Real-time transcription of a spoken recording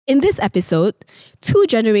In this episode, two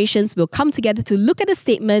generations will come together to look at a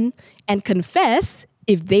statement and confess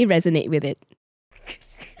if they resonate with it.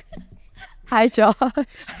 Hi, Josh.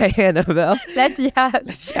 Hey, Annabelle. Let's yap.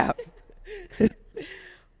 Let's yap.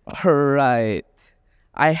 Alright.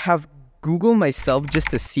 I have Googled myself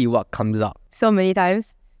just to see what comes up. So many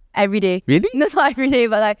times. Every day. Really? No, not every day,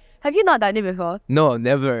 but like, have you not done it before? No,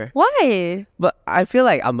 never. Why? But I feel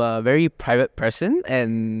like I'm a very private person,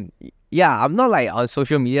 and yeah, I'm not like on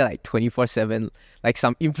social media like 24/7 like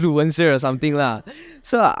some influencer or something lah.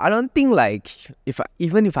 So I don't think like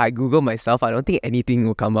even if I Google myself, I don't think anything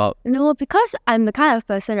will come out. No, because I'm the kind of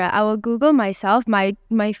person, right? I will Google myself, my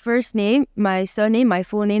first name, my surname, my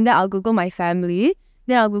full name, then I'll Google my family,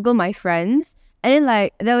 then I'll Google my friends. And then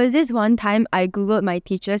like there was this one time I Googled my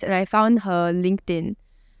teachers and I found her LinkedIn.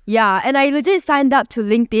 Yeah, and I legit signed up to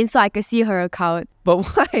LinkedIn so I could see her account. But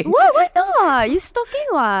why? What? Why not? You stalking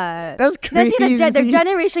what? That's crazy. The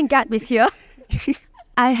generation gap is here.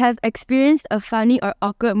 I have experienced a funny or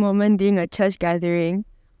awkward moment during a church gathering.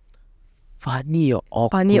 Funny or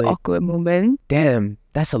awkward? Funny or awkward moment? Damn,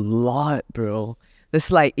 that's a lot, bro. That's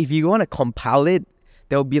like, if you want to compile it,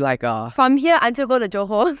 there'll be like a... From here until go to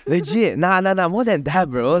Johor. Legit. Nah, more than that,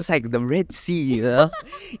 bro. It's like the Red Sea, you know?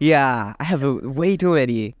 Yeah, I have way too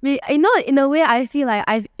many. You know, in a way, I feel like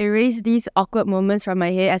I've erased these awkward moments from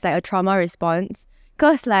my head as like a trauma response.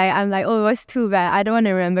 Because like, I'm like, oh, it was too bad. I don't want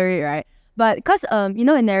to remember it, right? But because, you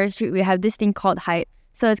know, in Narrow Street, we have this thing called Hype.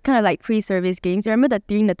 So it's kind of like pre-service games. Remember that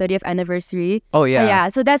during the 30th anniversary? Oh, yeah. Yeah,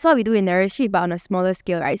 so that's what we do in Narrow Street, but on a smaller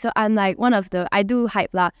scale, right? So I'm like I do Hype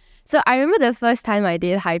lah. So I remember the first time I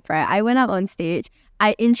did Hype, right? I went up on stage,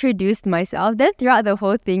 I introduced myself. Then throughout the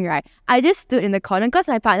whole thing, right? I just stood in the corner because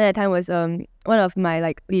my partner at the time was one of my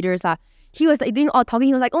like leaders lah. He was like doing all talking.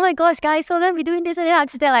 He was like, oh my gosh, guys, so then we're doing this and then I'm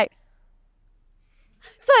just there like...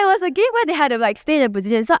 So it was a game where they had to like stay in a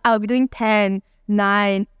position. So I'll be doing 10,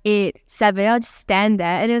 9, 8, 7. I'll just stand there.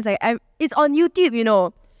 And it was like, it's on YouTube, you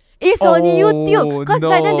know. It's on YouTube. Because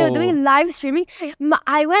back then they were doing live streaming.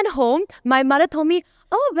 I went home. My mother told me,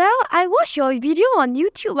 oh, well, I watched your video on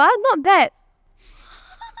YouTube. Not bad.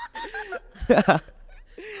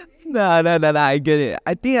 Nah, I get it.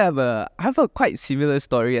 I think I have a quite similar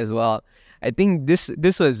story as well. I think this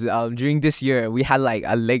was during this year. We had like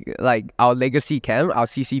our legacy camp, our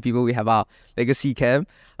CC people. We have our legacy camp,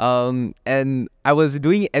 and I was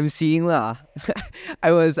doing MCing lah. I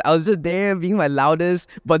was just there being my loudest.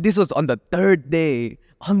 But this was on the third day.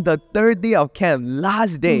 On the third day of camp,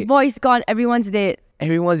 last day. Voice gone. Everyone's dead.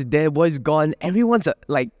 Everyone's dead. Voice gone. Everyone's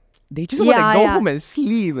like they just want to go home and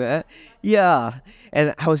sleep, man. Yeah,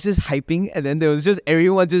 and I was just hyping, and then there was just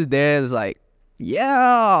everyone just there. And it's like,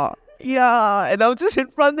 yeah. And I'm just in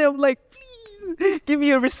front there. I'm like, please give me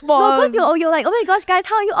a response. No, because you're like, oh my gosh, guys,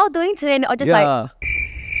 how are you all doing today? And just like,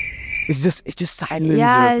 it's just silence.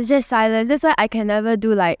 Yeah, it's just silence. That's why I can never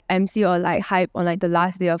do like MC or like Hype on like the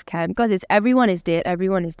last day of camp because it's everyone is dead.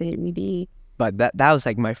 Everyone is dead, really. But that was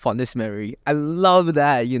like my fondest memory. I love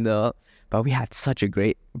that, you know. But we had such a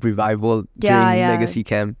great revival during Legacy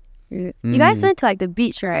Camp. You guys went to like the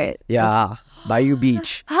beach, right? Yeah, Bayou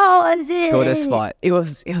Beach. How was it? Go to spot. It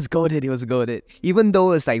was goated. It was goated. Even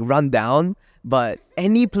though it's like run down, but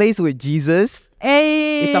any place with Jesus,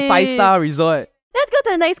 it's a 5-star resort. Let's go to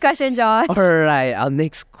the next question, Josh. Alright, our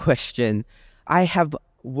next question. I have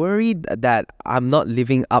worried that I'm not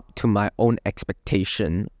living up to my own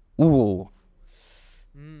expectation. Ooh.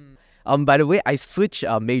 By the way, I switched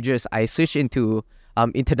majors. I switched into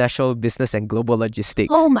international business and global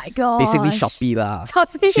logistics. Oh my god! Basically Shopee lah.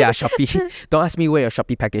 Shopee. Yeah, Shopee. Don't ask me where your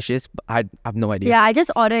Shopee package is. But I have no idea. Yeah, I just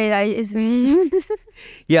ordered it.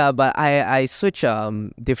 Yeah, but I switch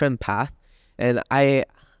different path, and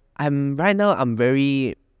I'm right now I'm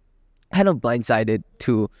very kind of blindsided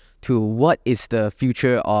to what is the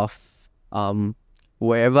future of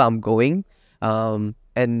wherever I'm going.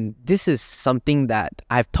 And this is something that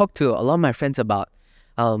I've talked to a lot of my friends about.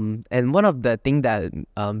 And one of the things that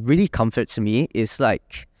really comforts me is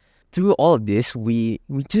like, through all of this, we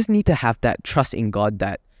just need to have that trust in God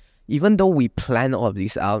that even though we plan all of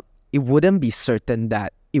this out, it wouldn't be certain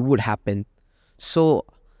that it would happen. So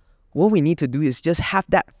what we need to do is just have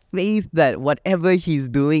that faith that whatever He's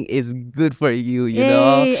doing is good for you, you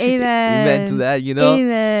know? Amen. Amen to that, you know?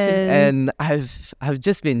 Amen. And I've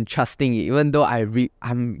just been trusting it, even though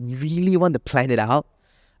I'm really want to plan it out.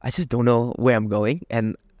 I just don't know where I'm going.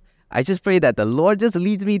 And I just pray that the Lord just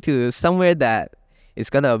leads me to somewhere that is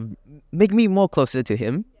going to make me more closer to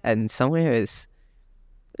Him. And somewhere it's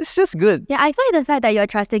just good. Yeah, I feel like the fact that you're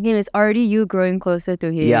trusting Him is already you growing closer to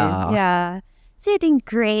Him. Yeah. So you're doing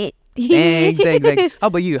great. Thanks. How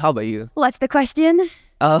about you? What's the question?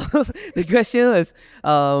 The question is,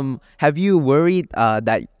 have you worried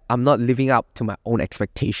that I'm not living up to my own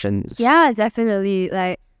expectations? Yeah, definitely.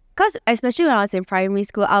 Like, cause especially when I was in primary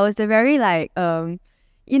school, I was the very like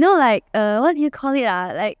you know, like what do you call it?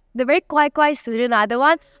 Like the very guai student, the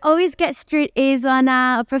one always gets straight A's one,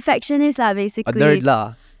 a perfectionist basically. A nerd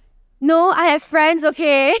lah. No, I have friends,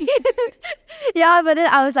 okay? Yeah, but then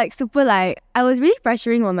I was like super like, I was really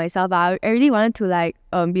pressuring on myself. I really wanted to like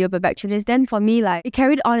be a perfectionist. Then for me, like it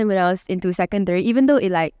carried on when I was into secondary, even though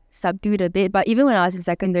it like subdued a bit. But even when I was in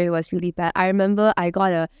secondary, it was really bad. I remember I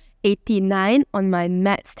got a 89 on my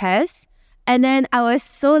maths test. And then I was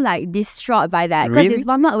so like distraught by that because Really? it's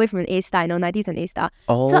 1 mark away from an A star, 90's an A star.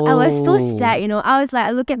 So I was so sad, I was like,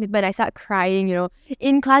 I look at people and I start crying,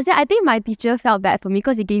 In class, I think my teacher felt bad for me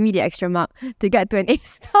because he gave me the extra mark to get to an A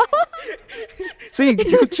star. So you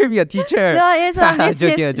trip your teacher? No, it's not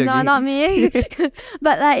Joking. No, not me.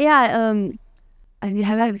 But like, yeah, I mean,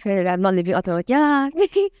 have I felt that I'm not living up to it? Yeah.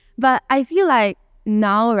 But I feel like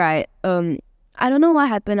now, right, I don't know what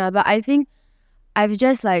happened, but I think I've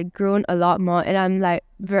just like grown a lot more and I'm like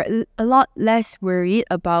a lot less worried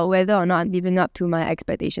about whether or not I'm living up to my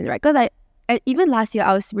expectations, right? Because even last year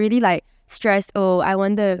I was really like stressed. Oh, I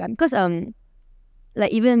wonder if because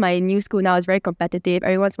like even my new school now is very competitive.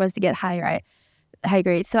 Everyone wants to get high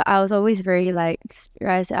grades. So I was always very like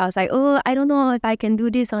stressed. I was like, oh, I don't know if I can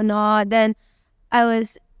do this or not. Then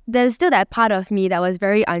there's still that part of me that was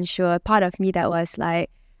very unsure. Part of me that was like,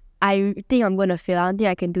 I think I'm going to fail. I don't think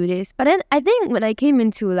I can do this. But then I think when I came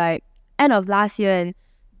into like end of last year and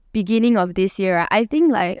beginning of this year, I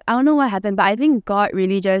think like, I don't know what happened, but I think God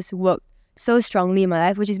really just worked so strongly in my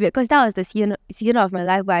life, which is weird because that was the season of my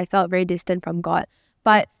life where I felt very distant from God.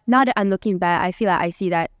 But now that I'm looking back, I feel like I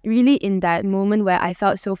see that really in that moment where I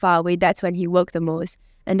felt so far away, that's when he worked the most.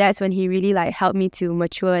 And that's when he really like helped me to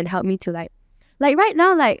mature and helped me to like right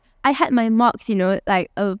now, like I had my mocks,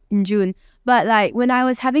 like in June. But like when I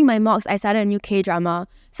was having my mocks, I started a new K-drama.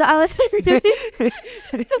 So I was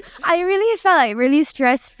I really felt like really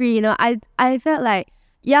stress-free, I felt like,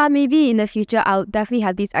 yeah, maybe in the future, I'll definitely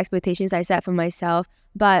have these expectations I set for myself.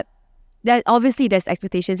 But that obviously there's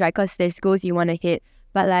expectations, right? Because there's goals you want to hit.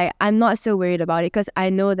 But like, I'm not so worried about it because I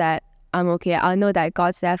know that I'm okay. I know that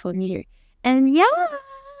God's there for me. And yeah,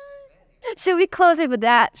 should we close it with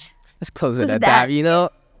that? Let's close it at that,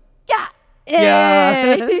 Yeah.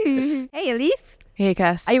 Yeah. Hey, Elise. Hey,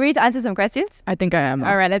 Cass. Are you ready to answer some questions? I think I am.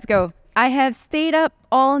 All right, let's go. I have stayed up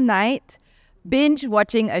all night binge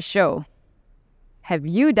watching a show. Have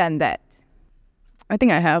you done that? I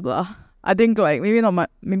think I have lah. I think like maybe not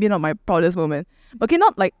my proudest moment. Okay,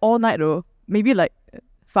 not like all night though. Maybe like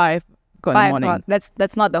 5 o'clock in the morning. 5 o'clock.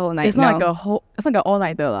 That's not the whole night. It's not like it's like an all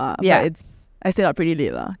nighter lah. Yeah. But I stayed up pretty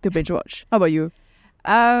late lah to binge watch. How about you?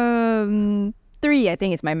 3, I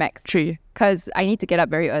think, is my max. 3. Because I need to get up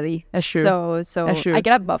very early. That's true. So That's true. I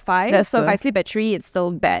get up about 5. So if the- I sleep at 3, it's still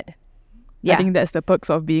bad. Yeah. I think that's the perks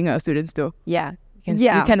of being a student still. Yeah.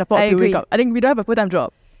 You can afford to wake up. I think we don't have a full-time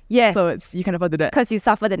job. Yes. So you can afford to do that. Because you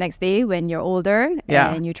suffer the next day when you're older.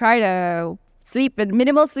 Yeah. And you try to sleep with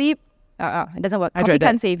minimal sleep. It doesn't work. I Coffee dread that.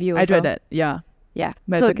 can't save you. I also. dread that. Yeah. Yeah.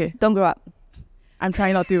 But so it's okay. Don't grow up. I'm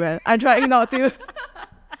trying not to, man. I'm trying not to.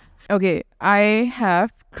 Okay, I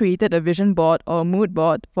have created a vision board or mood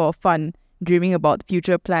board for fun, dreaming about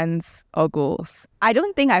future plans or goals. I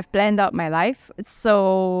don't think I've planned out my life.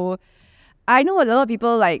 So I know a lot of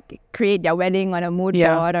people like create their wedding on a mood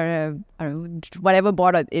board or whatever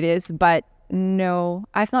board it is. But no,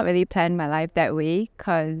 I've not really planned my life that way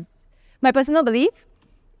because my personal belief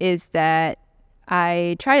is that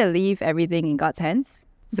I try to leave everything in God's hands.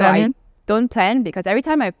 So I don't plan because every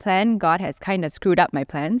time I plan, God has kind of screwed up my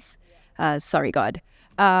plans. Sorry, God.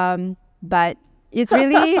 But it's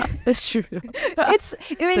really... That's true. it's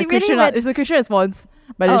really It's a Christian response,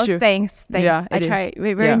 but it's true. Thanks. Yeah, I it try. is.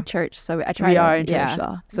 We're in church, so I try. We are in church,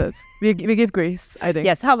 lah. So we give grace, I think.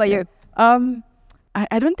 Yes. How about you?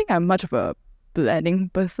 I don't think I'm much of a planning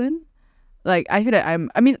person. Like, I feel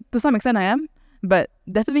like to some extent I am, but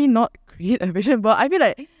definitely not create a vision board. I feel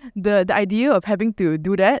like the idea of having to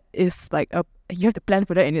do that is like you have to plan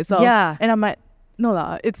for that in itself. Yeah. And I'm like, no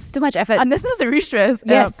lah, it's Too much effort. unnecessary stress.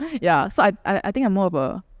 Yes. Yeah. So I think I'm more of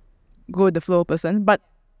a go with the flow person. But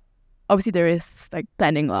obviously there is like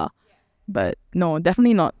planning lah. But no,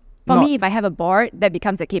 definitely not. For me, if I have a board, that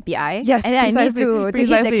becomes a KPI. Yes, and then I need to hit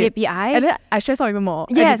the KPI. And then I stress out even more.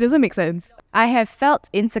 Yes. And it doesn't make sense. I have felt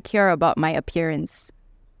insecure about my appearance.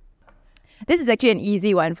 This is actually an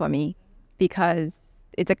easy one for me because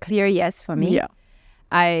it's a clear yes for me. Yeah.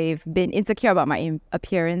 I've been insecure about my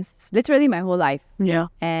appearance literally my whole life. Yeah.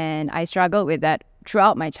 And I struggled with that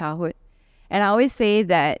throughout my childhood. And I always say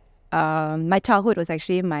that my childhood was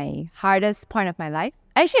actually my hardest point of my life.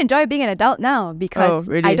 I actually enjoy being an adult now because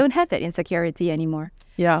really? I don't have that insecurity anymore.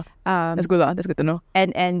 Yeah. That's good. That's good to know.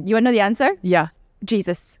 And you want to know the answer? Yeah.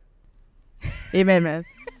 Jesus. Amen, man.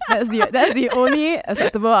 That's the only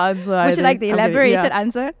acceptable answer. Would you like the elaborated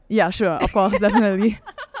answer? Yeah, sure. Of course, definitely.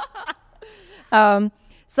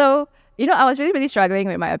 So, I was really, really struggling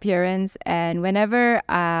with my appearance. And whenever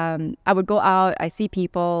I would go out, I see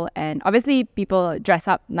people. And obviously, people dress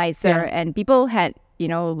up nicer. Yeah. And people had,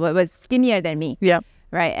 was skinnier than me. Yeah.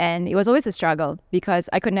 Right. And it was always a struggle because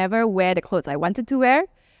I could never wear the clothes I wanted to wear.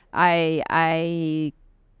 I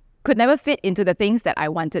could never fit into the things that I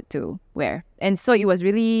wanted to wear. And so it was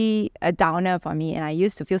really a downer for me. And I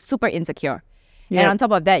used to feel super insecure. Yep. And on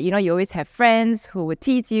top of that, you always have friends who would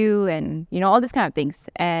tease you and, all these kind of things.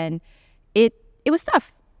 And it was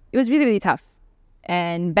tough. It was really, really tough.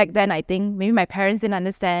 And back then, I think maybe my parents didn't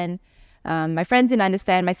understand. My friends didn't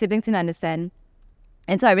understand. My siblings didn't understand.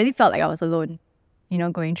 And so I really felt like I was alone,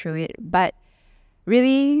 going through it. But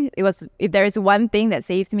really, if there is one thing that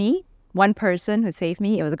saved me, one person who saved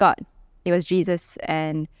me, it was God. It was Jesus.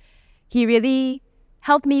 And he really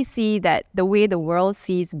helped me see that the way the world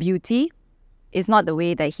sees beauty is not the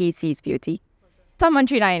way that he sees beauty. Psalm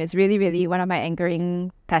 139 is really, really one of my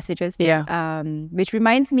anchoring passages. Yeah. Which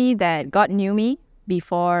reminds me that God knew me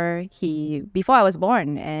before I was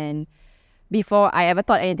born. And before I ever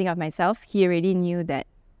thought anything of myself, he already knew that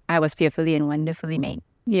I was fearfully and wonderfully made.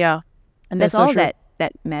 Yeah. And that's so all true.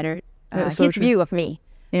 that mattered. That's so His true. view of me.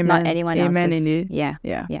 Amen. Not anyone else's. Amen indeed. Yeah.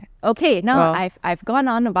 Yeah. Okay, now Well. I've gone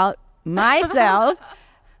on about myself.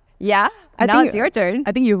 Yeah. Now it's your turn.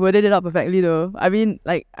 I think you worded it up perfectly though. I mean,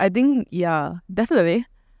 I think, yeah, definitely.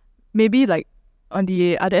 Maybe on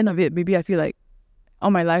the other end of it, maybe I feel like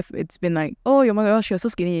all my life it's been oh my gosh, you're so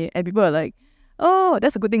skinny. And people are like, oh,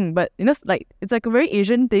 that's a good thing. But, it's a very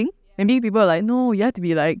Asian thing. Maybe people are like, no, you have to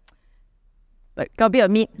be Got a bit of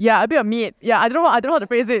meat. Yeah, a bit of meat. Yeah, I don't know how to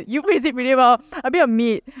phrase it. You phrase it pretty well. A bit of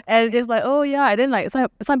meat. And it's oh yeah. And then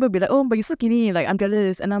some people be like, oh, but you're so skinny. I'm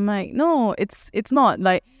jealous. And I'm like, no, it's not.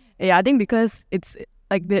 Yeah, I think because it's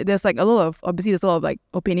there's a lot of, obviously there's a lot of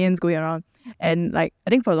opinions going around. And I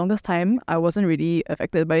think for the longest time, I wasn't really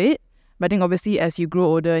affected by it. But I think obviously as you grow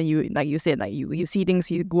older, and you, like you said, you see things,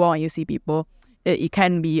 you go out and you see people, it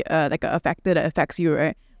can be a factor that affects you,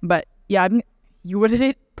 right? But yeah, I mean, you worded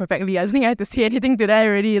it perfectly. I don't think I have to say anything to that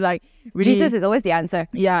already. Really, Jesus is always the answer.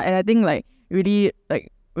 Yeah, and I think really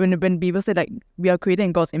when people say we are created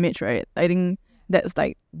in God's image, right? I think that's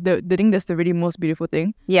the thing that's the really most beautiful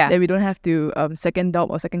thing. Yeah. That we don't have to second doubt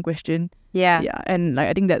or second question. Yeah. Yeah, and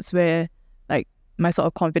I think that's where my sort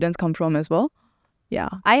of confidence comes from as well. Yeah.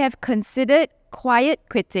 I have considered quiet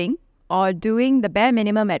quitting or doing the bare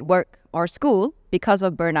minimum at work or school because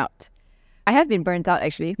of burnout. I have been burnt out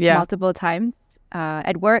actually multiple times.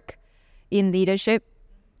 At work, in leadership,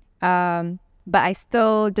 but I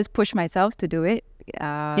still just push myself to do it.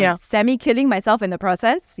 Semi-killing myself in the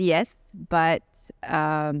process, yes, but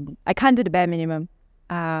I can't do the bare minimum.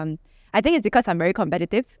 I think it's because I'm very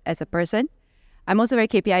competitive as a person. I'm also very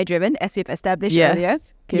KPI driven, as we've established earlier.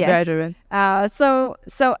 KPI driven.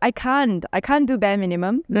 So I can't do bare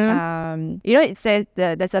minimum. It says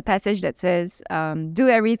there's a passage that says, do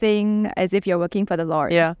everything as if you're working for the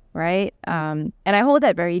Lord. Yeah. Right. And I hold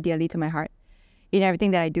that very dearly to my heart in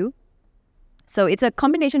everything that I do. So it's a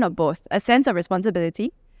combination of both, a sense of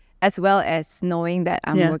responsibility, as well as knowing that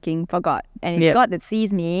I'm working for God, and it's God that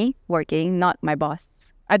sees me working, not my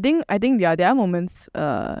boss. I think there are moments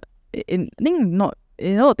not in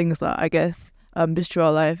a lot of things I guess just through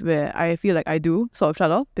our life where I feel like I do sort of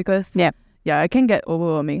shut off because I can get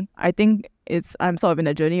overwhelming. I think I'm sort of in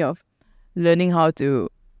a journey of learning how to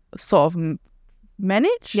sort of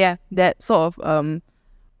manage that sort of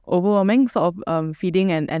overwhelming sort of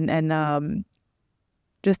feeling and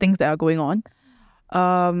just things that are going on.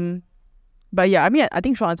 But yeah, I mean, I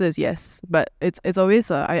think short answer is yes. But it's always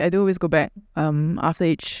I do always go back after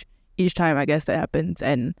each time I guess that happens,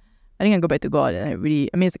 and I think I go back to God, and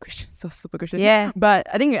it's a Christian, so super Christian. Yeah. But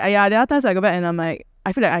I think there are times I go back and I'm like,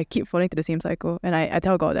 I feel like I keep falling to the same cycle, and I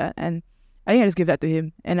tell God that, and I think I just give that to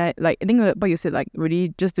Him, and I think what you said,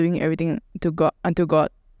 really just doing everything to God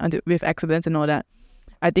with excellence and all that.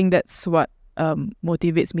 I think that's what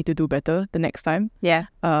motivates me to do better the next time. Yeah.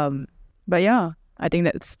 But yeah, I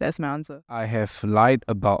think that's my answer. I have lied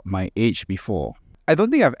about my age before. I don't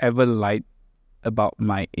think I've ever lied about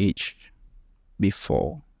my age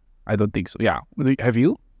before. I don't think so. Yeah. Have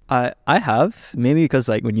you? I have, mainly because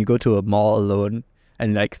when you go to a mall alone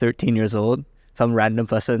and 13 years old, some random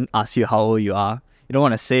person asks you how old you are. You don't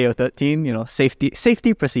want to say you're 13. You know,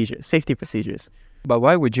 safety procedures. But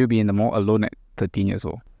why would you be in the mall alone at 13 years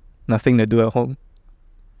old? Nothing to do at home.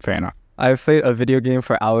 Fair enough. I've played a video game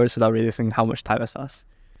for hours without realizing how much time has passed.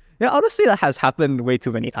 Yeah, honestly, that has happened way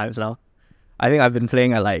too many times now. I think I've been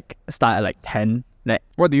playing start at 10.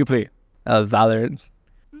 What do you play? Valorant.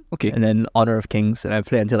 Okay. And then Honor of Kings. And I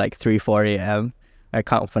play until 3, 4 a.m. I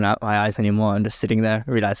can't open up my eyes anymore. I'm just sitting there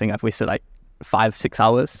realizing I've wasted 5, 6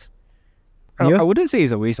 hours. I wouldn't say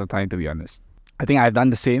it's a waste of time, to be honest. I think I've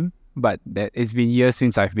done the same, but it's been years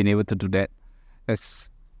since I've been able to do that.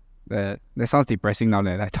 That sounds depressing now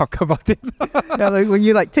that I talk about it. Yeah, when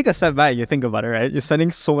you take a step back and you think about it, right? You're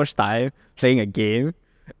spending so much time playing a game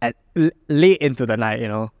at late into the night, you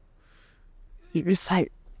know. It's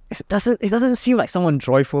it doesn't seem like someone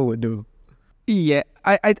joyful would do. Yeah,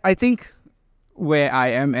 I think where I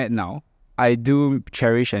am at now, I do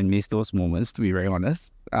cherish and miss those moments, to be very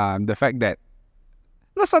honest. The fact that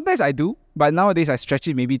sometimes I do, but nowadays I stretch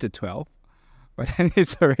it maybe to 12. But then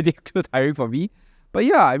it's already too tiring for me. But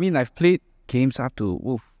yeah, I mean, I've played games up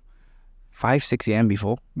to 5, 6 a.m.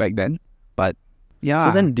 before back then. But yeah.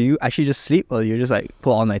 So then do you actually just sleep, or you just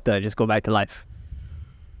pull all nighter and just go back to life?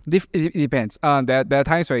 It depends. There are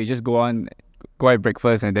times where you just go at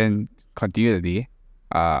breakfast and then continue the day.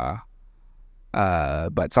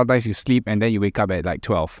 But sometimes you sleep and then you wake up at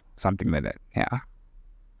 12, something like that. Yeah.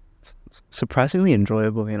 Surprisingly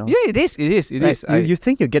enjoyable, you know. Yeah, it is. You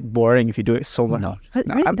think you get boring if you do it so much. No,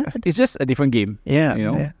 it's just a different game. Yeah,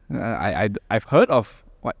 you know. Yeah. I've heard of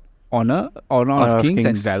Honor of Kings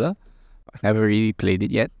and Valor. I've never really played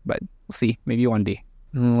it yet, but we'll see. Maybe one day.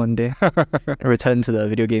 One day. Return to the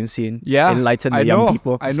video game scene. Yeah, enlighten the young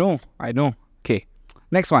people. I know. Okay,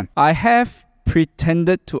 next one. I have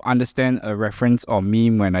pretended to understand a reference or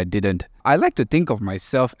meme when I didn't. I like to think of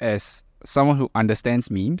myself as someone who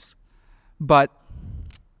understands memes. But,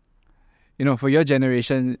 for your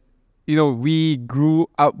generation, we grew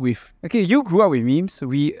up with... Okay, you grew up with memes.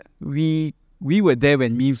 We were there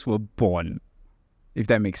when memes were born, if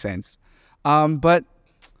that makes sense. But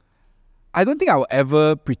I don't think I will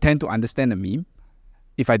ever pretend to understand a meme.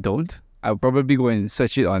 If I don't, I'll probably go and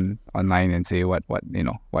search it online and say what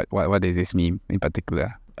is this meme in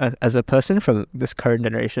particular. As a person from this current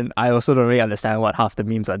generation, I also don't really understand what half the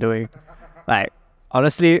memes are doing.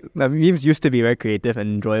 Honestly, the memes used to be very creative and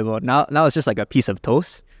enjoyable. Now it's just a piece of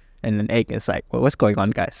toast and an egg. It's what's going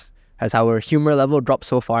on, guys? Has our humor level dropped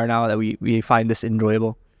so far now that we find this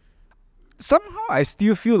enjoyable? Somehow I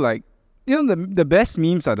still feel like, the best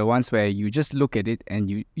memes are the ones where you just look at it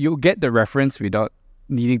and you get the reference without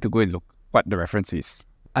needing to go and look what the reference is.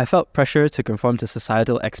 I felt pressure to conform to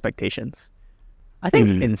societal expectations. I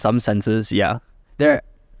think in some senses, yeah.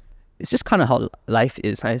 It's just kind of how life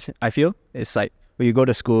is, I feel. It's when you go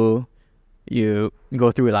to school, you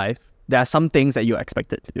go through life, there are some things that you're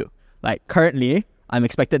expected to do. Currently, I'm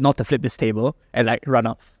expected not to flip this table and run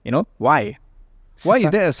off, Why? Why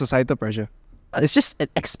is that a societal pressure? It's just an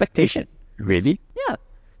expectation. Really? Yeah.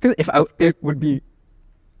 Because it would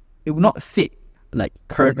not fit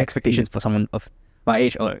current expectations for someone of my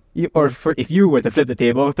age, if you were to flip the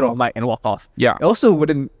table, throw a mic and walk off. Yeah. It also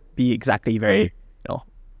wouldn't be exactly very,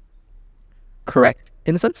 correct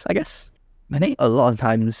in a sense, I guess. I think a lot of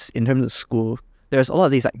times in terms of school, there's a lot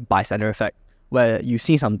of these bystander effect where you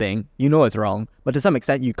see something, it's wrong, but to some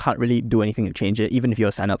extent you can't really do anything to change it, even if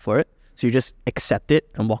you're signed up for it. So you just accept it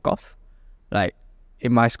and walk off.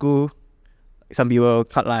 In my school, some people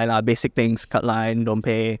cut line, basic things, cut line, don't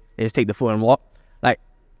pay, they just take the food and walk.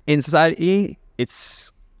 In society,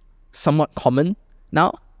 it's somewhat common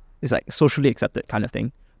now. It's socially accepted kind of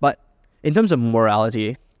thing. But in terms of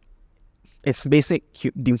morality, it's basic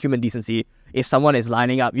human decency. If someone is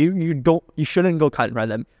lining up, you shouldn't go cut in front of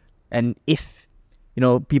them. And if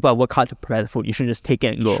people have worked hard to prepare the food, you shouldn't just take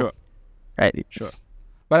it and go. Sure. Right? Sure.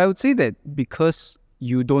 But I would say that because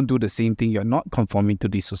you don't do the same thing, you're not conforming to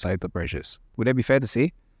these societal pressures. Would that be fair to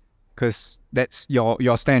say? Because that's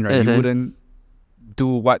your stand, right? You wouldn't do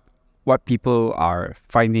what people are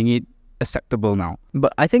finding it acceptable now.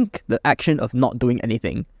 But I think the action of not doing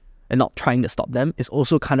anything and not trying to stop them is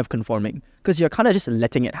also kind of conforming, because you're kind of just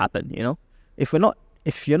letting it happen, If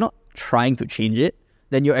you're not trying to change it,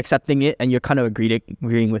 then you're accepting it and you're kind of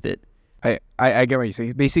agreeing with it. I get what you're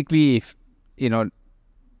saying. Basically, if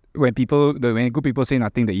when good people say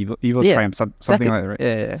nothing, the evil triumphs, something exactly. like that, right?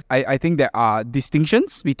 Yeah. I think there are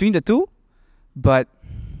distinctions between the two, but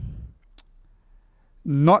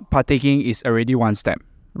not partaking is already one step,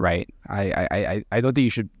 right? I don't think you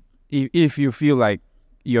should, if you feel like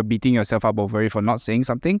you're beating yourself up over it for not saying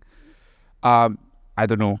something, I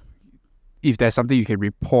don't know. if there's something you can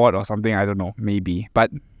report or something, I don't know, maybe.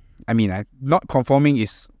 But I mean, not conforming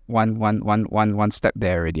is one step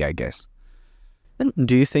there already, I guess. Then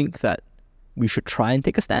do you think that we should try and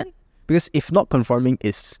take a stand? Because if not conforming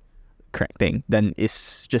is correct thing, then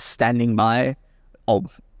it's just standing by, or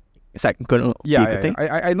is that gonna be a good thing?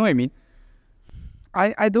 I know what I mean.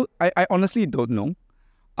 I honestly don't know.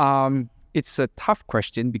 It's a tough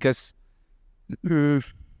question because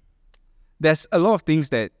there's a lot of things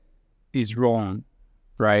that is wrong,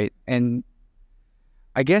 right? And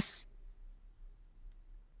I guess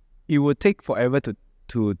it would take forever to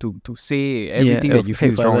say everything that you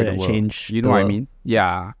feel is wrong in the world. Change you know what I mean?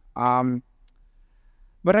 Yeah.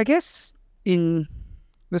 But I guess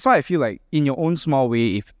that's why I feel like in your own small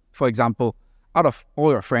way, if, for example, out of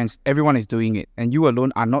all your friends, everyone is doing it and you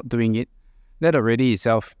alone are not doing it, that already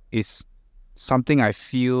itself is something I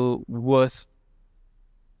feel worth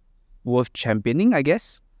championing, I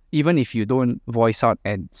guess, even if you don't voice out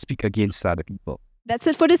and speak against other people. That's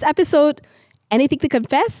it for this episode. Anything to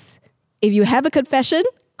confess? If you have a confession,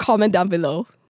 comment down below.